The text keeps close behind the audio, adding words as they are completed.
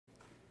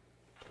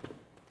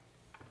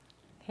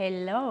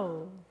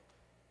Hello.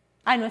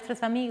 A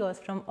nuestros amigos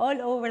from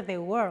all over the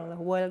world,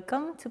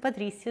 welcome to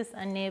Patricio's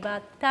and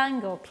Eva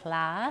Tango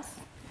class.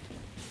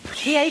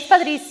 Here is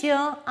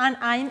Patricio and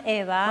I'm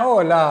Eva.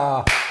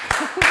 Hola.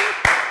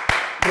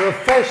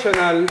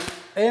 Professional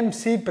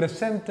MC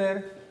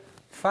presenter,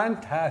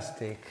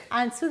 fantastic.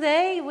 And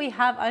today we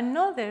have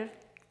another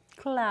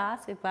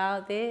class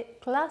about the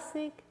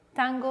classic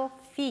tango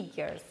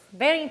figures.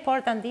 Very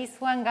important this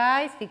one,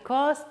 guys,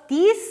 because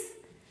this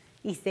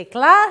is the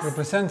class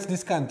Represents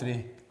this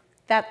country.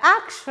 that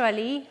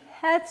actually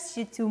helps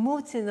you to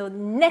move to the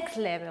next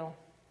level.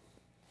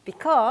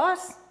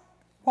 Because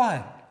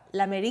Why?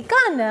 la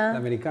americana,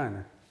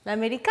 La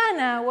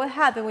americana. what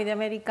happened with the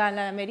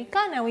americana? La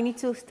americana, we need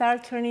to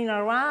start turning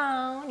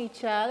around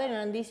each other,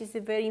 and this is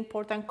a very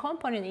important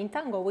component in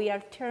tango. We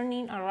are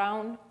turning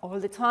around all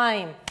the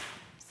time.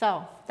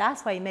 So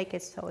that's why I make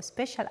it so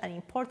special and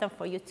important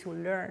for you to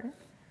learn.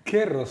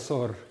 Qué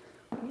rosor.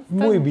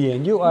 Muy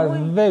bien, you are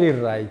very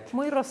right.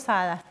 Muy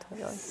rosada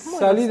estoy hoy. Muy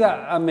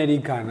Salida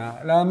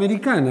americana. La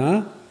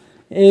americana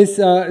is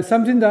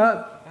something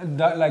that,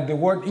 like the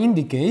word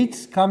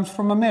indicates, comes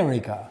from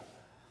America.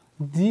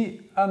 The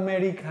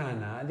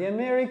americana. The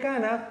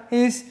americana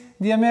is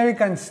the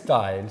American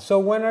style. So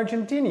when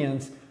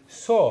Argentinians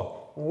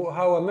saw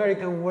how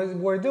Americans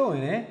were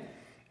doing it,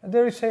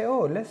 they would say,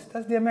 oh,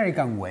 that's the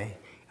American way.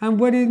 And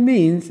what it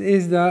means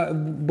is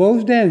that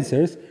both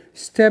dancers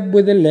step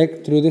with the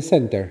leg through the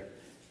center,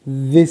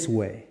 this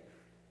way.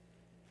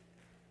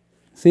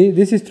 See,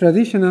 this is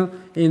traditional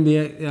in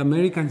the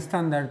American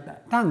standard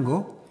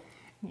tango.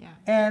 Yeah.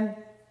 And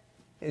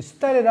it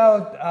started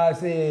out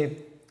as a,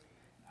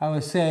 I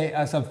would say,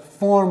 as a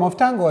form of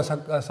tango, as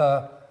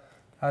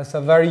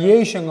a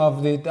variation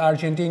of the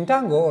Argentine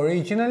tango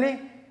originally,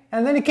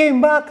 and then it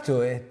came back to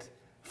it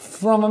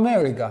from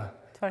America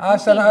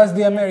as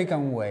the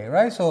American way,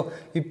 right? So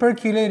it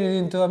percolated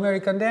into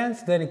American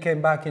dance, then it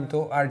came back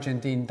into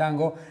Argentine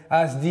tango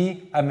as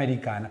the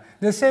Americana.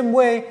 The same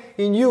way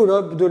in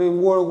Europe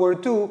during World War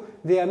II,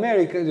 the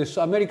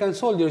American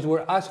soldiers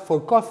were asked for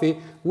coffee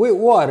with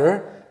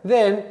water,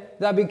 then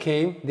that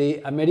became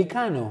the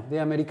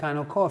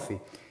Americano coffee.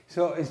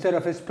 So instead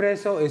of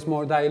espresso, it's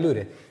more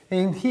diluted.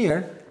 And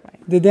here,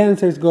 the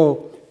dancers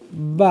go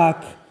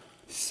back,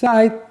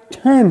 side,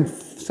 turn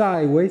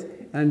sideways,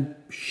 and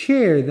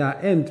share the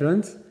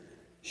entrance,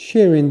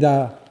 sharing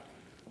the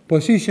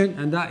position,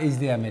 and that is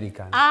the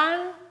Americana.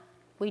 And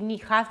we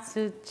have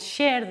to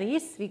share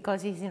this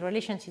because it's in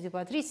relationship to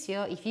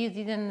Patricio. If you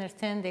didn't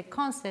understand the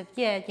concept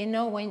yet, you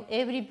know, when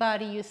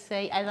everybody you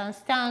say, I dance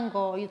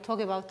tango, you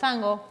talk about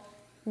tango,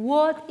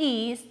 what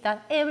is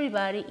that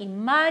everybody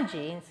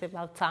imagines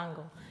about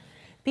tango?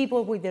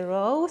 People with the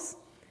rose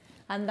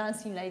and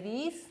dancing like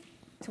this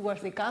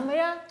towards the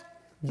camera.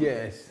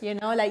 Yes. You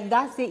know, like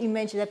that's the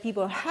image that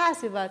people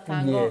have about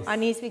tango. Yes.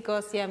 And it's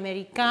because the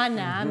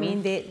Americana, I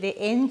mean, the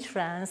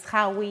entrance,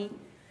 how we,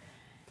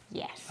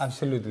 yes.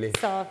 Absolutely.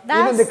 So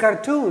that's, even the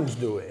cartoons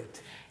do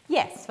it.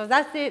 Yes, so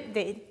that's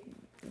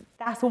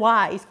that's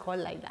why it's called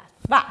like that.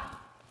 But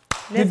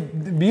The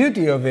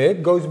beauty of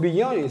it goes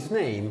beyond its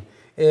name.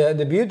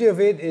 The beauty of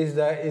it is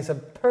that it's a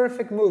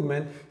perfect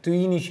movement to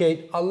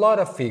initiate a lot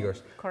of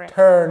figures. Correct.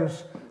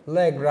 Turns,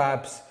 leg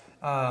wraps,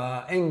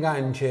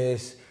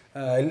 enganches,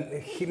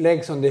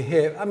 legs on the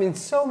hip. I mean,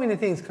 so many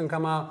things can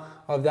come out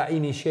of that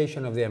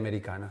initiation of the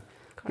Americana.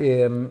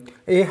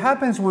 It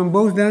happens when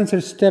both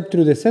dancers step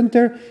through the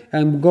center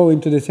and go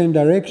into the same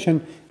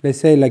direction, let's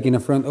say like in a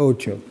front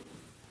ocho.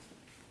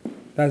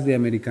 That's the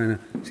Americana.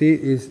 See,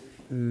 it's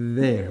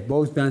there.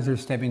 Both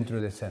dancers stepping through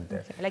the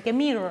center. like a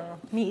mirror.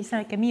 It's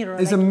like a mirror.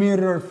 It's like a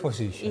mirror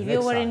position. if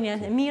you were in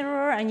a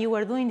mirror and you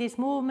were doing this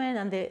movement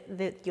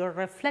and your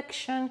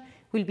reflection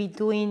will be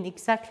doing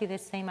exactly the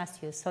same as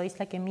you. So it's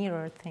like a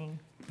mirror thing.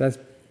 That's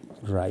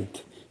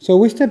right. So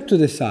we step to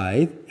the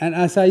side, and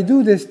as I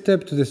do this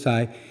step to the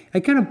side, I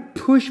kind of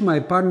push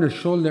my partner's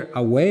shoulder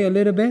away a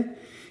little bit,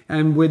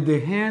 and with the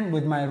hand,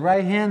 with my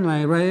right hand,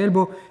 my right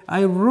elbow,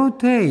 I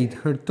rotate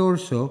her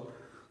torso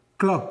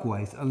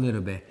clockwise a little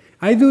bit.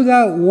 I do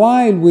that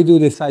while we do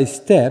the side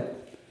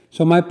step,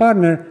 so my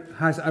partner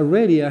has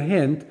already a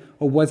hint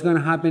of what's going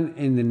to happen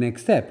in the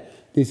next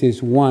step. This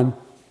is 1,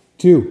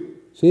 2.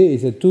 See,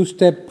 it's a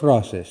two-step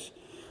process.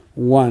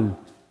 1,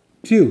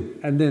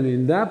 2. And then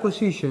in that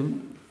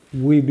position,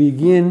 we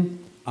begin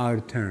our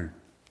turn.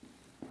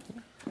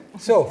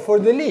 So for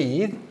the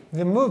lead,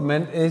 the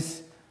movement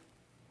is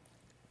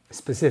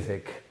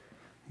specific.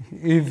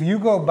 If you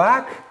go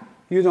back,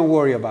 you don't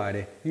worry about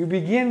it. You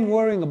begin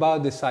worrying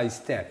about the side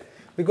step.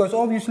 Because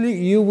obviously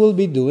you will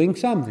be doing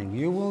something.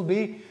 You will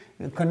be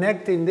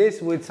connecting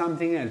this with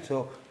something else.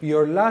 So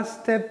your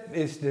last step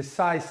is the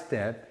side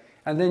step.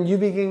 And then you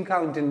begin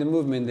counting the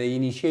movement, the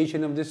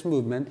initiation of this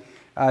movement,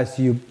 as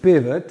you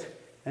pivot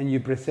and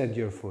you present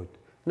your foot.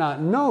 Now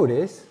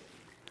notice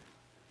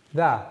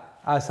that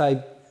as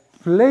I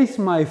place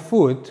my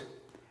foot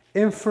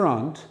in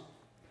front,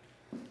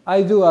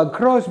 I do a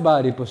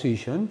crossbody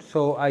position,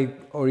 so I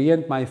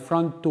orient my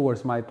front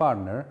towards my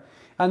partner,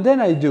 and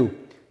then I do,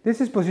 this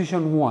is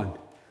position 1.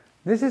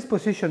 This is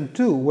position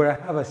 2, where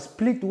I have a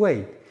split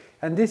weight,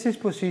 and this is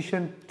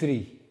position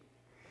 3.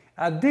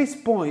 At this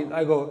point,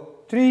 I go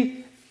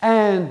 3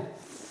 and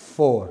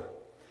 4,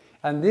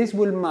 and this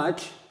will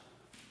match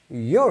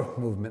your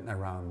movement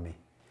around me.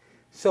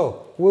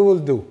 So we will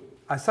do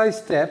a side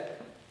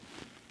step,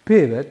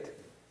 pivot,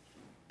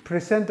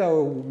 present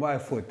my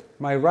foot.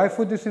 My right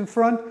foot is in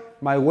front,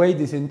 my weight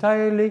is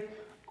entirely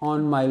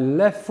on my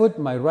left foot,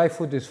 my right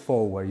foot is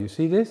forward. You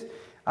see this?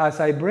 As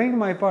I bring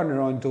my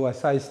partner onto a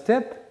side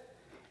step,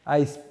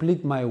 I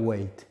split my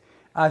weight.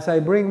 As I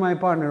bring my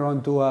partner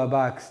onto a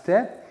back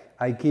step,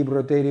 I keep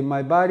rotating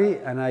my body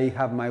and I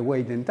have my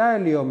weight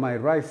entirely on my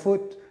right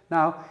foot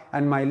now,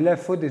 and my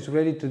left foot is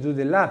ready to do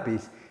the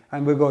lapis.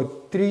 And we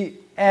go 3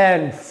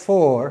 and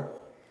 4,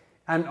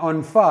 and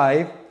on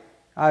 5,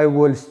 I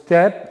will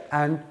step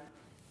and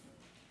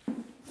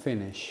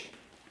finish.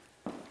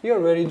 You're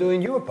already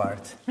doing your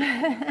part.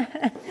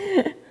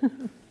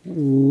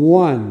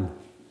 1,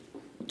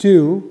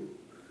 2,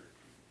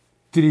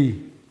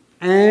 3,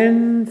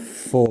 and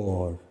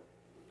 4.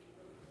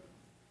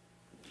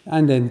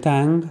 And then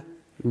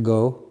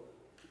tango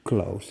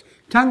close.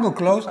 Tango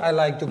close I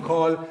like to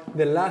call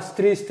the last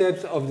 3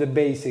 steps of the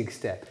basic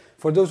step.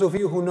 For those of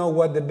you who know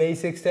what the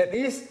basic step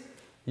is,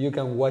 you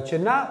can watch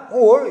it now,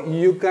 or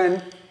you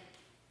can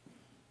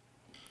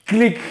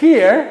click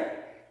here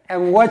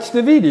and watch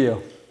the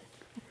video.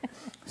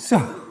 So,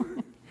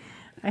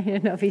 I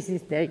don't know if this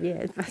is there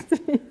yet, but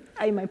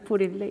I might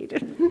put it later.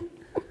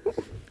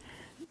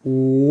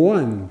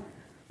 1,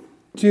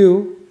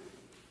 2,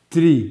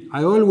 3.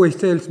 I always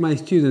tell my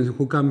students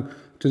who come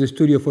to the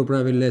studio for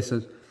private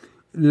lessons,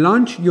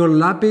 launch your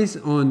lapis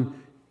on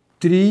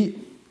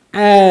 3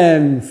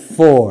 and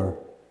 4.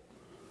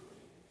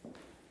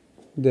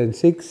 Then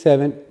 6,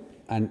 7,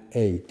 and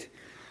 8.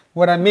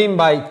 What I mean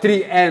by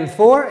 3 and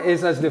 4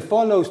 is as the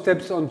follow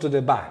steps onto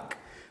the back.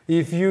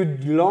 If you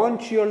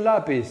launch your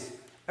lapis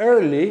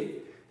early,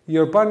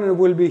 your partner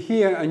will be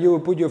here and you will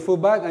put your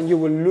foot back and you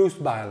will lose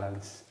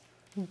balance.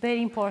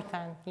 Very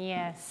important,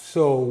 yes.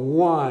 So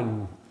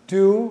 1,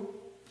 2,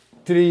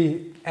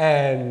 3,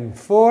 and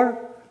 4,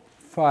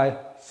 5,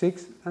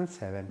 6, and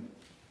 7.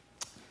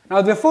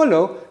 Now the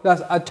follow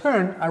does a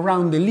turn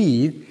around the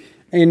lead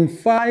in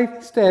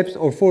 5 steps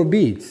or 4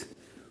 beats.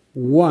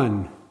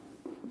 1,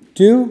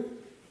 2,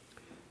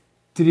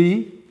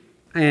 3,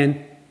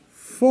 and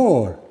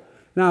 4.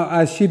 Now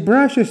as she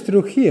brushes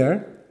through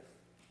here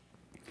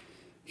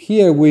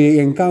we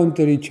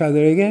encounter each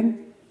other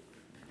again,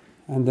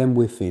 and then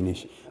we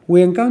finish.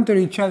 We encounter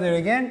each other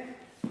again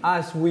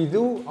as we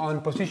do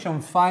on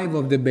position 5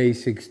 of the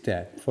basic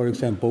step. For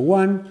example,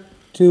 1,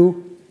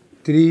 2,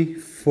 3,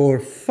 4,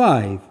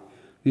 5.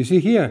 You see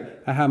here,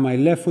 I have my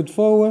left foot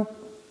forward,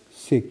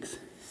 6,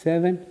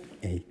 7,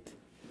 8.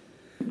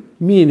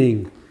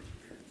 Meaning,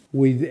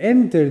 we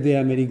enter the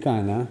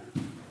americana,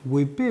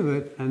 we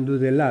pivot and do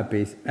the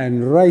lapis,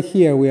 and right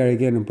here we are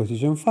again in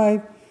position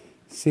 5,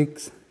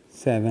 6,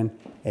 7,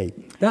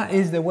 8. That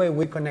is the way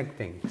we connect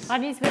things.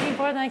 And it's very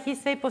important he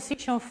say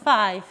position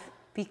 5,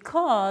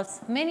 because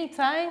many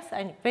times,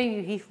 and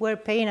maybe if we're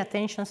paying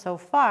attention so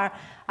far,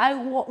 I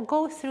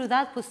go through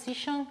that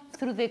position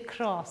through the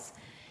cross,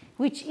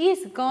 which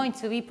is going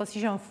to be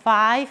position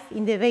 5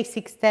 in the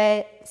basic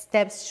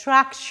step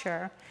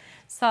structure.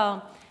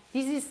 So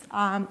this is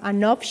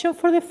an option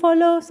for the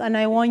follows, and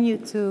I want you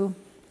to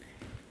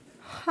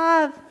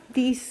have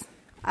this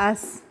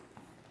as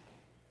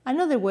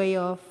another way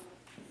of,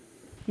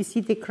 you see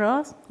the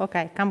cross?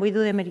 Okay, can we do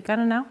the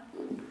americana now?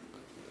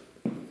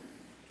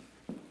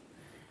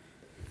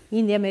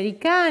 In the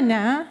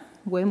americana,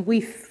 when we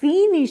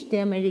finish the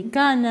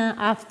americana,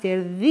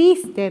 after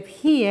this step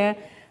here,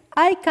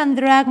 I can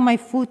drag my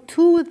foot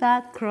to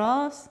that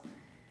cross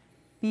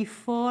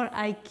before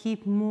I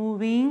keep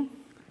moving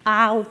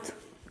out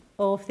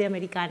of the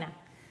americana.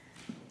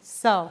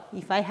 So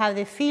if I have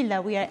the feel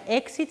that we are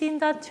exiting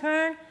that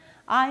turn,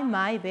 I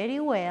might very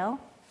well,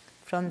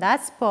 from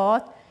that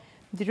spot,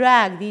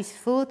 drag this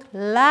foot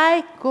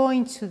like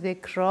going to the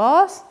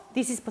cross.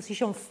 This is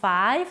position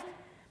 5,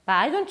 but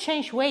I don't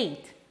change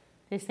weight.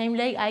 The same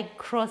leg I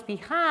cross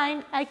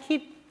behind, I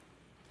keep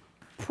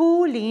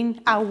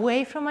pulling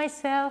away from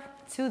myself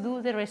to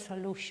do the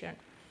resolution.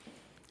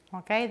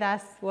 Okay,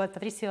 that's what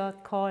Patricio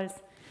calls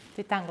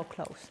the tango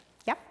close.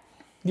 Yeah?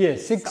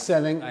 Yes, 6,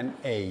 7, and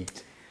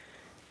 8.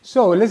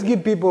 So let's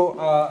give people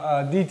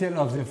a detail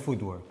of the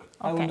footwork.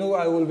 Okay.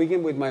 I will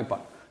begin with my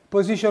part.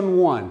 Position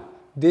 1,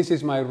 this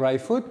is my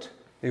right foot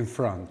in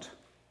front.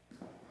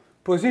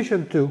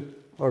 Position 2,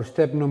 or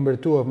step number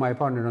 2 of my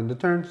partner on the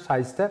turn,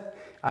 side step,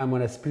 I'm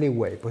on a split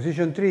weight.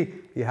 Position 3,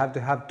 you have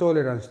to have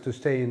tolerance to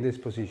stay in this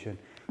position.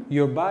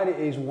 Your body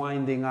is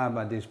winding up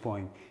at this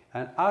point.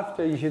 And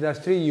after she does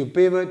 3, you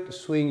pivot,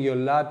 swing your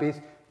lapis,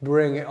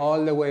 bring it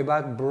all the way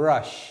back,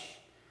 brush.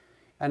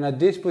 And at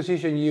this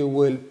position, you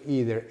will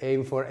either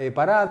aim for a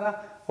parada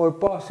or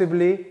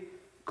possibly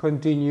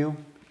continue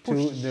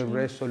to the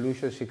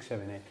resolution 6,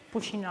 7, 8.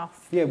 Pushing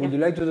off. Yeah, would you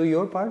like to do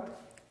your part?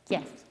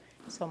 Yes.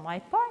 So my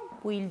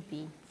part will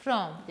be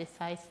from the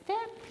side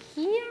step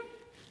here.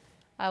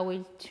 I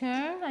will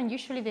turn, and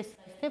usually the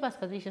step, as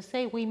Patricio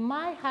said, we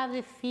might have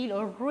the feel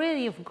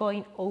already of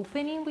going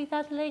opening with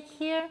that leg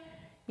here,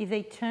 if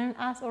they turn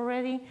us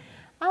already.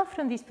 And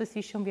from this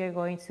position, we are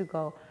going to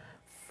go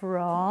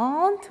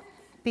front,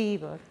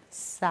 pivot,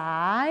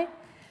 side,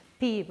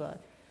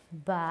 pivot,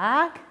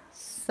 back,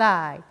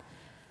 side,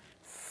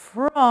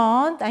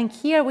 front, and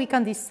here we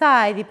can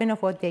decide, depending on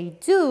what they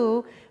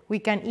do, we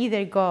can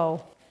either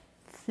go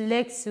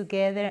flex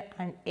together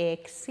and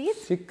exit,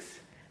 6,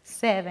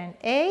 7,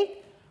 8,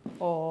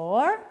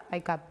 or I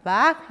got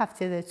back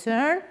after the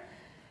turn,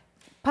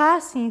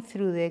 passing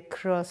through the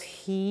cross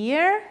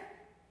here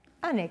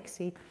and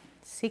exit,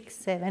 6,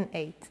 7,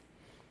 8.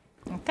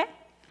 Okay?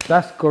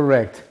 That's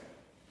correct.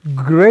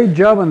 Great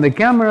job on the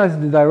cameras,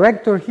 the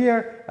director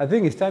here. I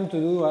think it's time to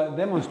do a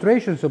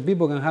demonstration so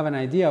people can have an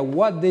idea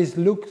what this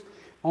looks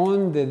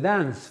on the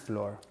dance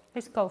floor.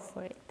 Let's go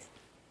for it.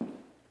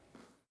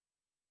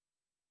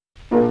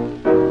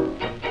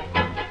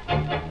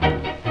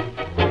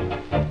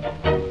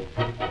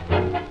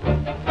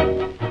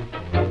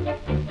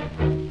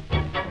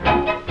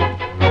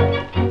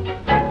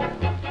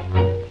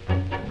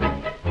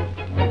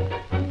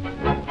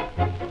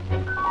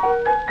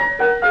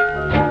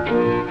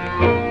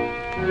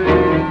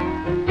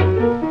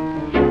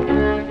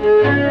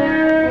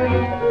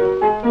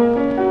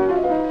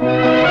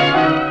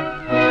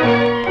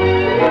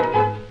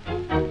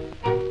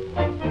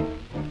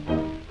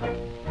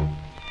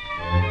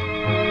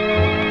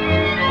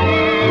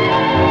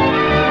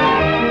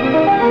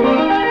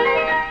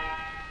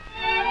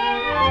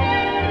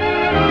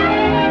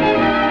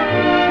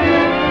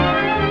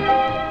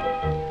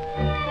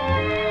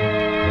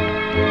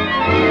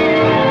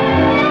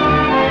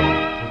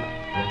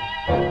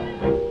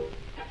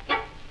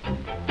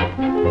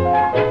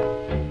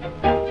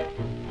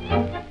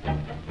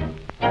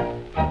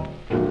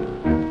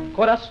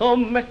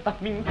 Corazón, me estás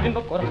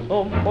mintiendo,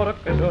 corazón,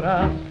 porque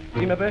lloras.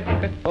 Si me ves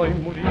que estoy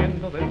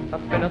muriendo de esta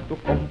pena tu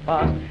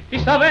compás, y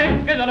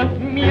sabes que ya no es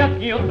mía,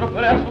 que otro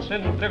brazo se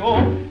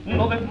entregó,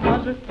 no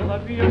desmayes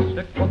todavía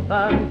ese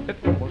cotante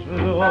como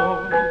yo.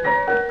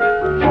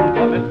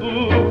 Dame tu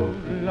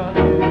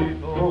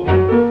latido,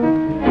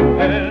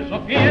 que yo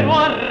quiero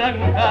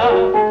arrancar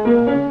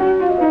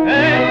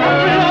esa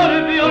flor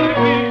de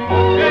olvido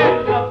que he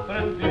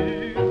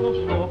prendido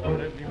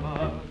sobre mi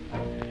mar.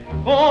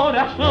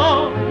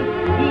 Corazón,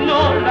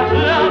 no las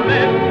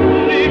llames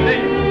ni le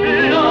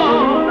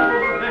implores,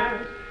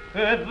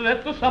 que de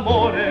tus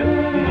amores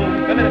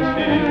nunca he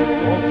merecido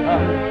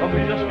tanta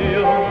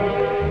humillación.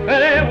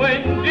 Creo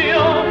en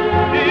Dios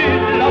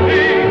y la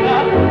vida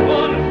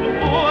con su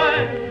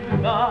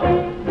cuenta,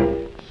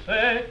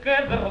 sé que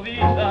de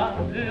rodillas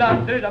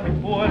late a mi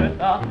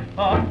puerta a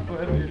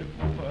pedir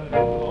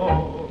perdón.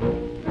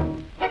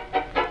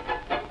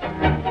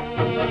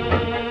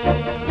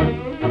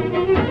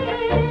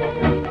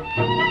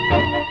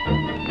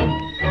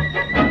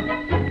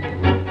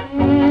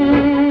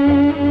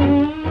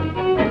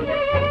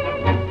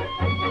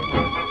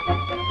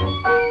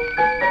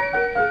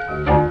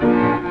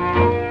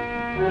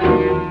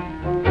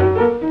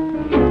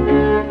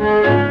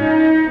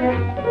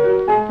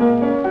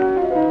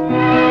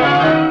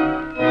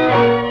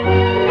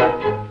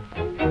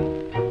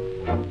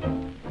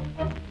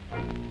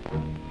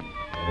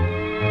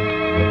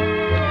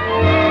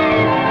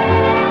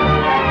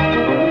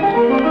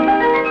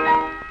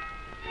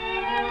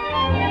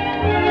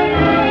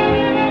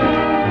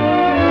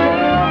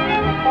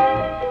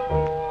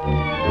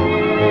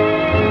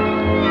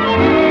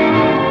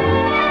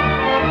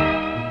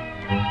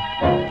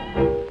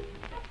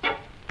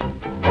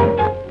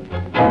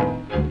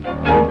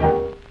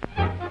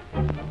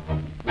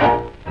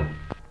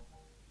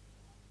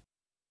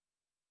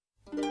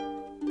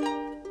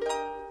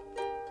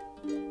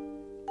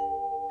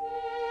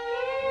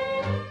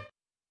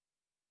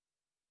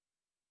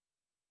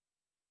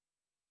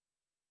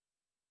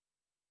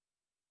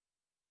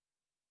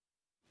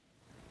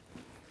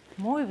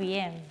 Muy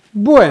bien.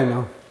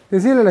 Bueno,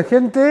 decirle a la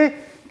gente...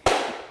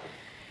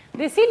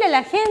 Decirle a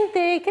la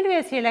gente, ¿qué le voy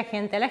a decir a la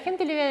gente? A la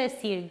gente le voy a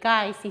decir,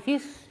 guys, if you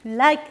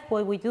like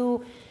what we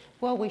do,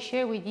 what we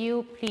share with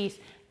you, please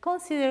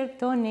consider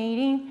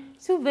donating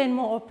to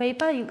Venmo or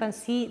PayPal. You can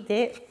see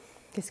the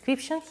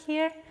description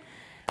here.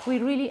 We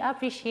really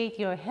appreciate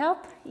your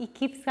help. It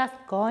keeps us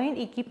going.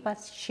 It keeps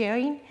us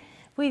sharing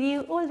with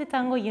you all the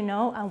tango you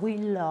know and we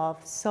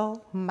love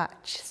so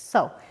much.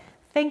 So,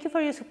 thank you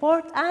for your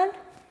support and,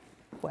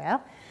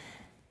 well,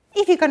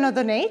 if you cannot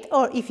donate,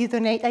 or if you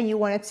donate and you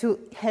wanted to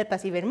help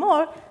us even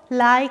more,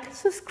 like,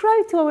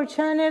 subscribe to our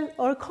channel,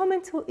 or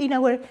comment in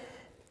our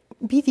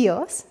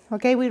videos.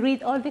 Okay, we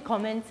read all the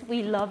comments.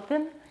 We love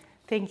them.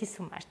 Thank you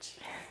so much.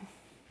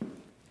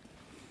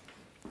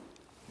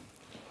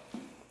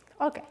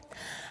 Okay,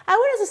 I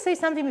wanted to say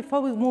something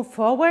before we move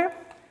forward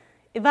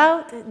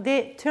about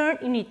the turn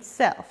in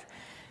itself.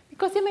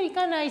 Because the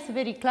Americana is a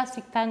very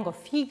classic tango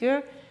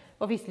figure.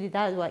 Obviously,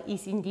 that's what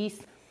is in this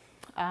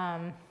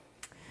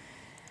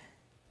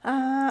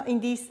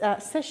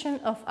session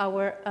of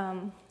our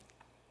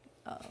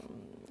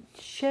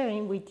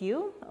sharing with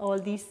you all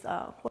these,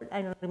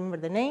 I don't remember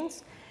the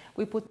names.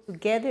 We put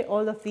together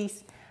all of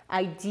these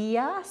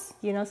ideas,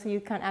 you know, so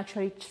you can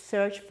actually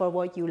search for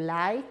what you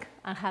like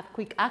and have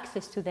quick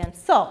access to them.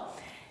 So,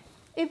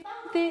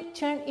 about the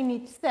turn in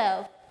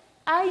itself,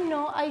 I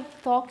know I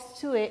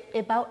talked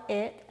about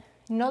it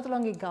not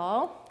long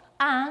ago,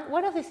 and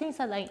one of the things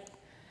that I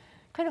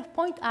kind of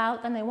point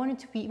out, and I wanted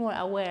to be more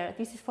aware,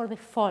 this is for the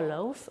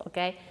follows,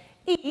 okay,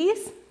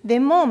 is the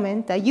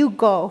moment that you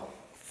go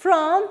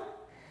from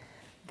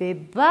the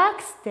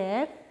back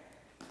step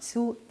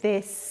to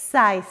the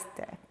side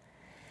step.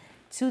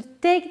 To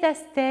take that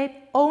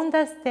step, own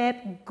that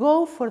step,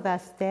 go for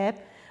that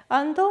step,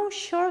 and don't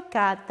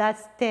shortcut that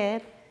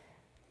step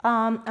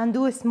and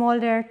do a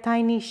smaller,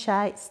 tiny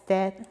side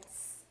step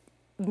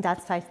in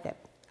that side step.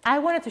 I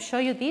wanted to show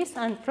you this,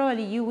 and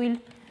probably you will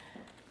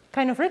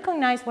kind of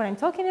recognize what I'm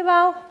talking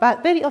about,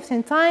 but very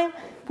often time,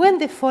 when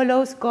the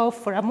follows go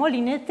for a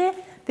molinete,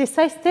 the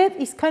side step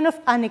is kind of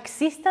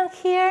non-existent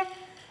here.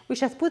 We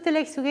just put the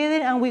legs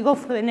together and we go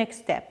for the next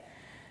step.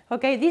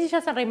 Okay, this is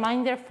just a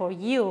reminder for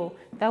you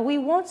that we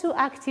want to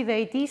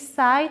activate this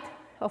side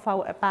of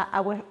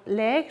our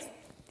legs,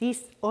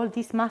 all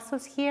these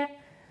muscles here,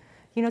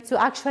 you know,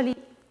 to actually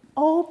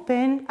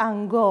open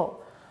and go,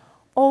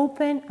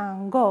 open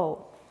and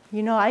go.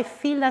 You know, I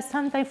feel that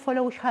sometimes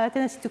followers have a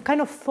tendency to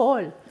kind of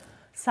fall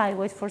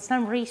sideways for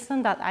some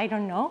reason that I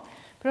don't know,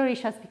 probably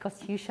just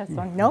because you just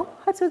don't know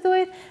how to do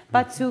it,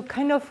 but to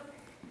kind of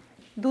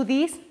do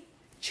this,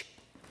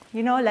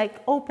 you know,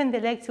 like open the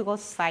leg to go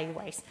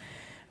sideways.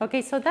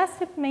 Okay, so that's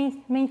the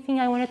main thing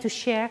I wanted to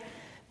share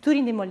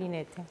during the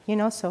molinete, you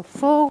know, so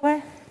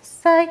forward,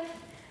 side,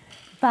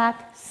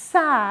 back,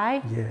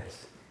 side,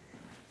 yes,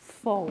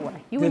 forward.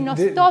 You will not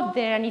stop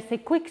there, and it's a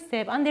quick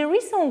step. And the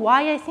reason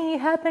why I think it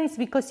happens is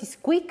because it's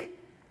quick,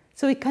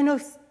 so we kind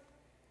of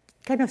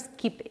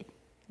skip it,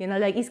 you know,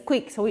 like it's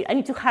quick, so I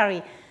need to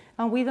hurry,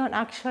 and we don't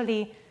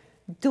actually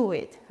do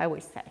it, I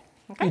would say.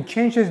 Okay? It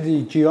changes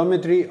the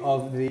geometry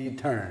of the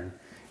turn.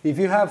 If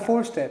you have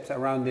 4 steps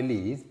around the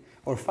lead,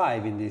 or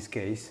 5 in this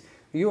case,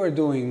 you are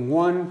doing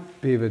 1,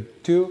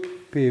 pivot 2,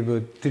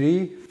 pivot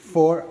 3,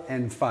 4,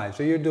 and 5.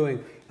 So you're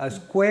doing a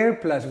square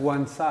plus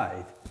 1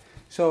 side.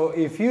 So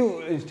if you,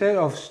 instead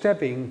of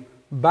stepping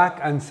back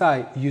and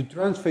side, you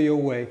transfer your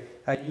weight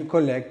and you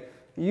collect,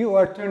 you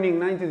are turning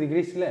 90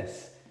 degrees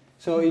less.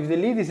 So if the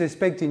lead is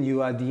expecting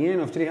you at the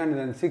end of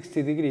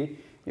 360 degrees,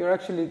 you're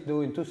actually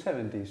doing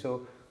 270.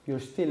 So you're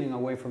stealing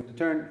away from the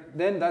turn.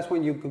 Then that's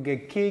when you could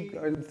get kicked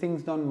or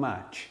things don't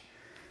match.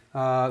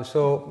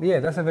 So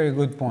yeah, that's a very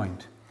good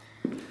point.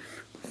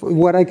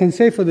 What I can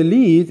say for the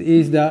lead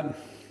is that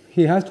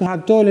he has to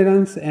have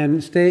tolerance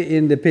and stay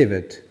in the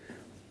pivot.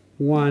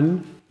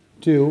 1,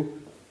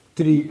 2,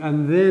 3,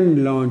 and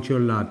then launch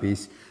your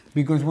lapis.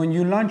 Because when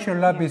you launch your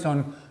lapis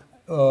on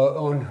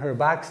her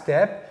back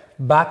step,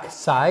 back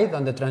side,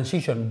 on the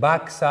transition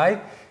back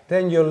side,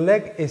 then your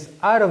leg is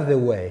out of the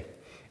way.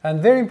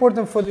 And very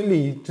important for the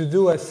lead to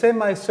do a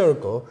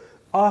semicircle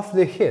off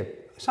the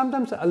hip,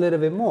 sometimes a little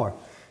bit more.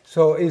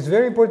 So it's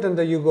very important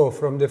that you go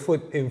from the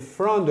foot in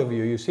front of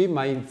you. You see,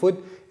 my foot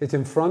is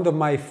in front of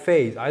my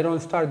face. I don't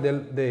start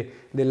the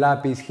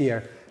lapis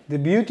here. The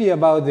beauty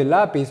about the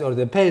lapis, or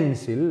the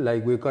pencil,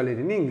 like we call it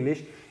in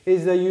English,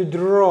 is that you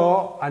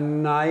draw a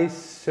nice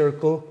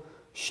circle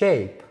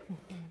shape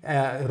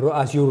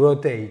as you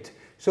rotate.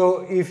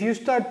 So if you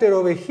started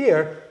over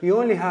here, you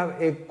only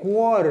have a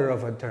quarter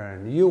of a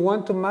turn. You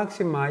want to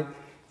maximize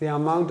the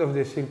amount of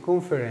the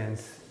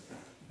circumference,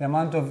 the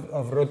amount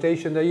of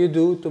rotation that you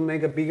do to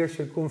make a bigger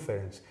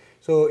circumference.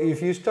 So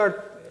if you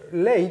start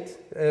late,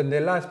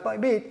 the last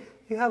bit,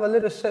 you have a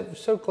little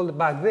circle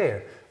back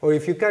there. Or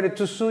if you cut it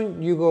too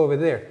soon, you go over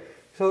there.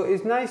 So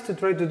it's nice to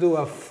try to do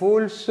a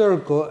full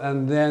circle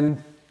and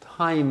then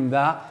time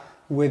that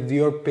with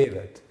your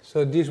pivot.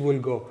 So this will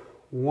go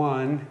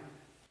 1,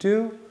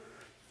 2,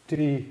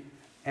 3,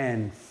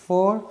 and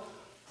 4,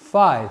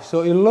 5.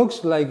 So it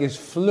looks like it's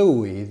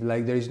fluid,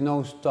 like there is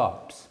no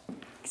stops.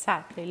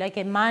 Exactly, like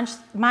a match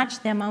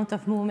the amount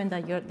of movement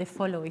that the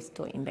follow is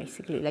doing,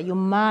 basically. Like you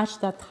match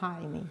the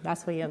timing,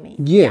 that's what you mean.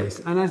 Yes,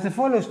 yeah. And as the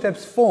follow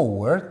steps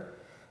forward,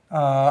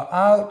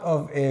 out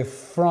of a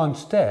front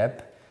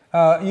step,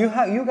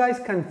 you guys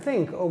can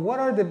think of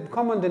what are the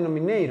common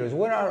denominators,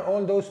 what are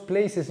all those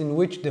places in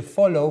which the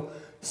follow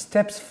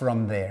steps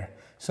from there.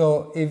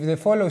 So if the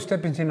follow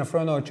steps in a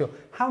front ocho,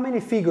 how many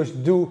figures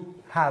do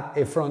have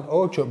a front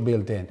ocho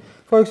built in?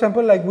 For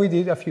example, like we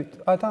did a few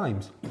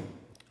times.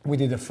 We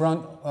did a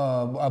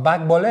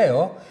back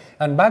boleo,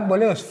 and back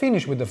boleo is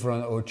finished with the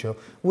front ocho,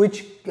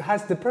 which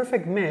has the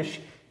perfect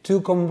mesh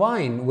to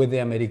combine with the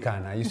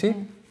americana, you see?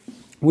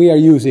 We are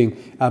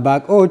using a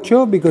back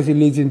ocho because it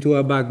leads into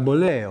a back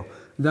boleo,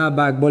 the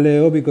back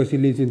boleo because it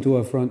leads into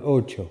a front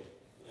ocho.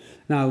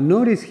 Now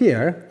notice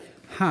here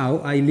how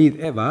I lead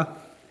Eva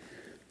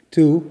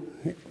to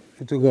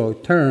go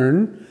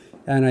turn,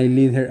 and I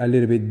lead her a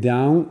little bit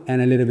down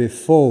and a little bit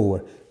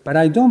forward, but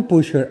I don't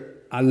push her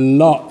a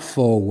lot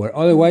forward,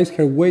 otherwise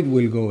her weight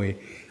will go in.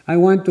 I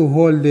want to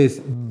hold this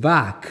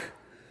back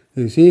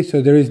You see,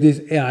 so there is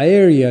this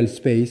aerial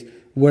space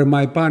where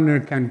my partner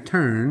can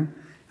turn,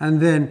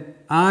 and then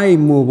I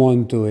move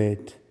on to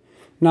it.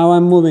 Now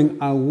I'm moving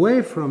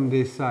away from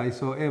this side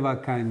so Eva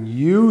can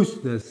use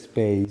the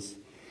space.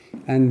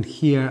 And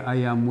here I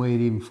am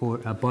waiting for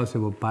a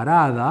possible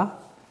parada,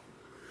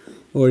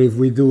 or if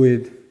we do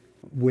it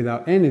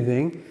without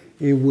anything,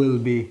 it will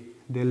be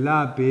the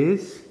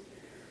lapis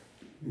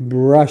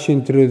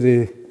brushing through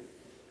the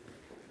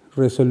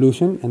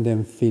resolution and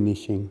then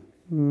finishing.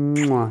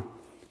 Mwah.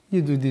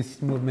 You do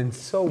this movement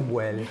so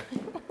well.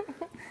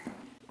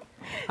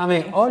 I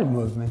mean, all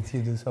movements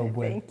you do so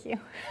well. Thank you.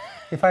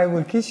 If I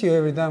will kiss you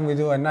every time we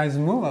do a nice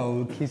move, I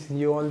will kiss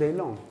you all day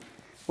long.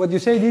 What do you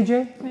say,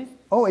 DJ?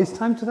 Oh, it's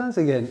time to dance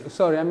again.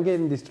 Sorry, I'm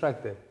getting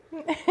distracted.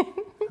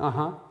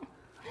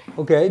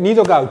 Okay,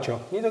 Nido Gaucho.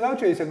 Nido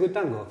Gaucho is a good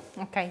tango.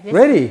 Okay.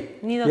 Ready?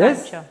 Nido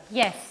Yes? Gaucho.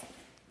 Yes.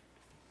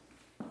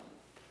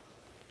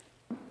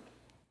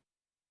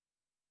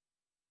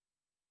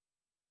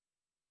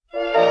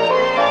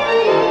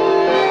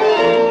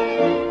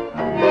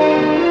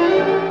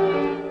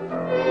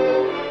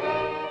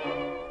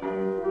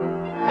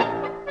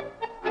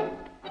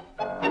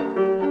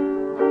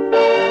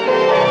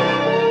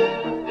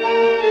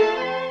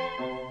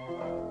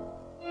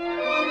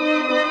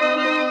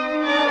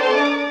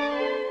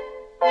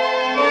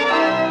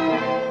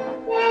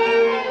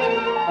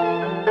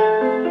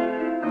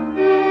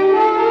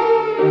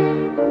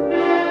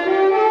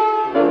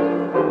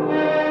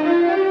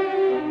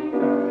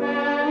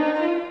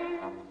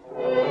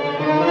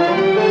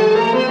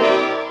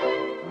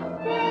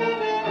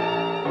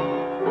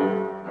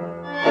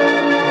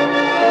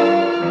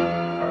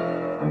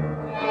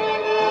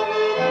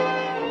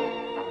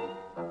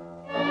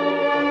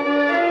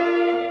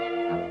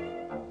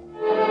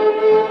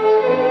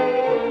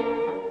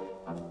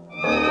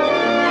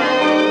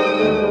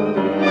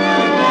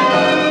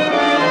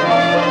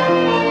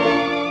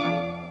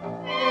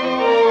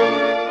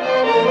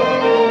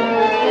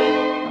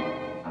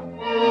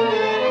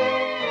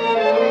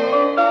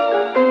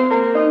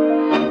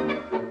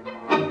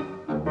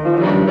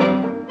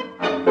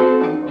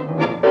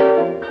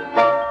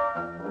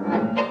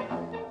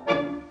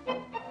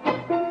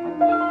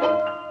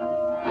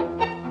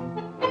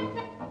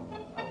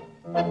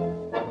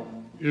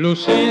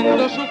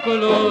 Luciendo su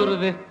color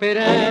de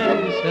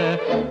esperanza,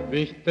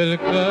 viste el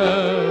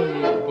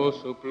campo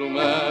su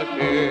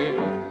plumaje,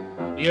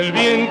 y el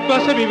viento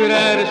hace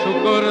vibrar su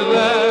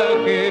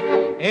cordaje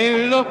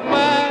en los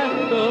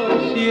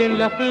pastos y en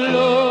la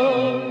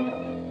flor.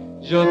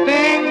 Yo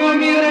tengo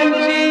mi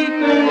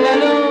ranchito en la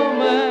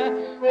loma,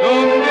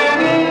 donde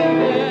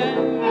brillan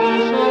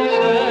los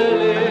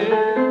zorzales,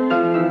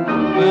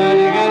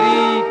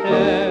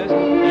 margaritas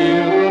y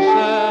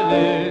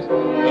rosales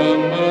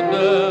han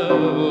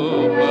brotado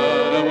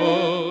para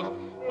vos.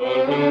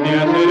 Algún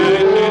día será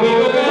ese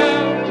nido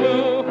gaucho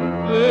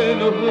de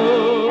los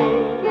dos.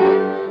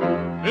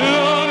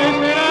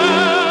 Florecerán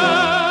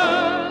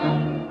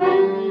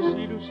mis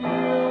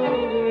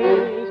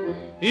ilusiones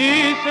y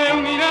se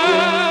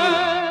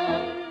unirán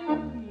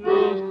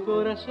los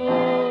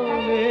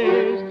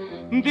corazones.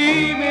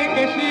 Dime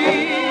que sí,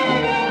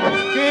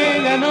 que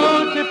la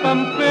noche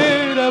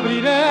pampera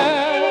abrirá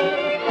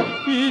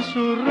y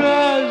su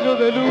rayo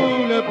de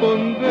luna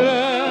pondrá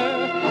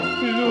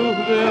luz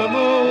de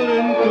amor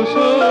en tus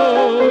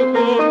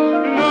ojos.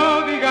 No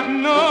digas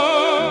no,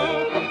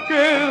 que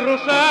el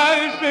rosal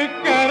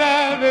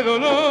secará de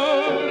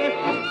dolor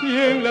y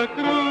en la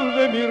cruz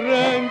de mi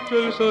rancho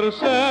el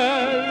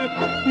zorzal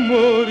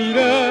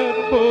morirá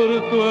por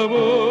tu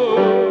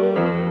amor.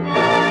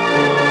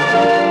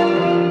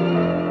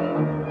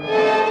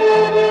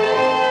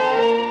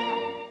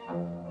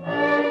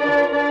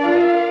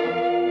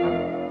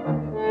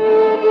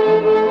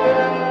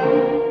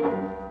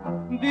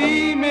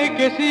 Dime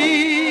que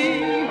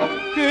sí,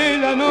 que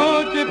la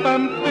noche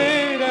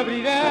pampera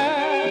abrirá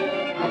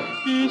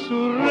y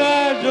su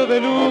rayo de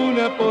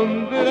luna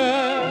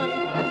pondrá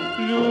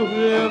luz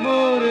de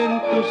amor en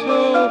tus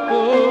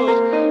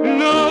ojos.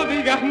 No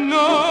digas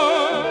no,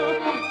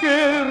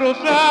 que el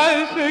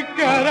rosal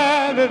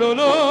secará de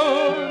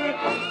dolor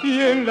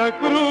y en la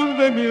cruz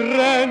de mi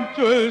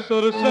rancho el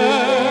zorzal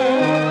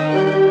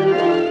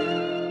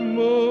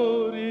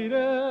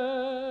morirá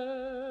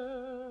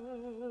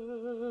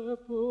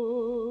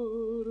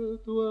por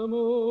tu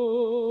amor.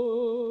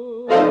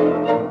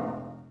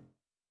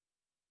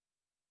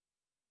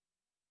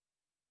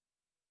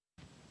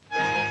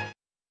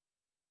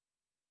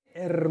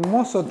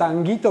 Hermoso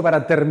tanguito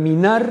para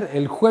terminar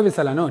el jueves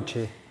a la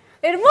noche.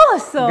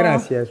 ¡Hermoso!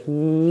 Gracias.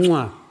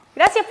 ¡Mua!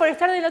 Gracias por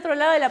estar del otro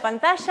lado de la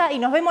pantalla y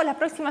nos vemos la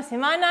próxima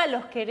semana.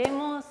 Los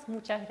queremos.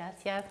 Muchas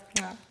gracias.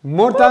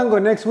 More tango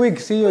next week.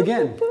 See you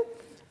again.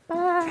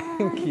 Bye.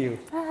 Thank you.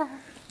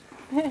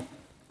 Bye.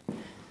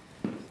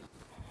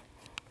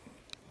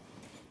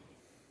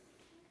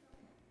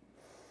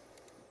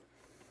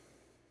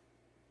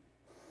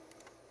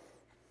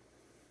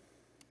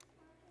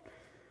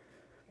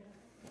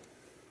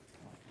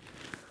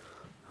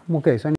 Okay, so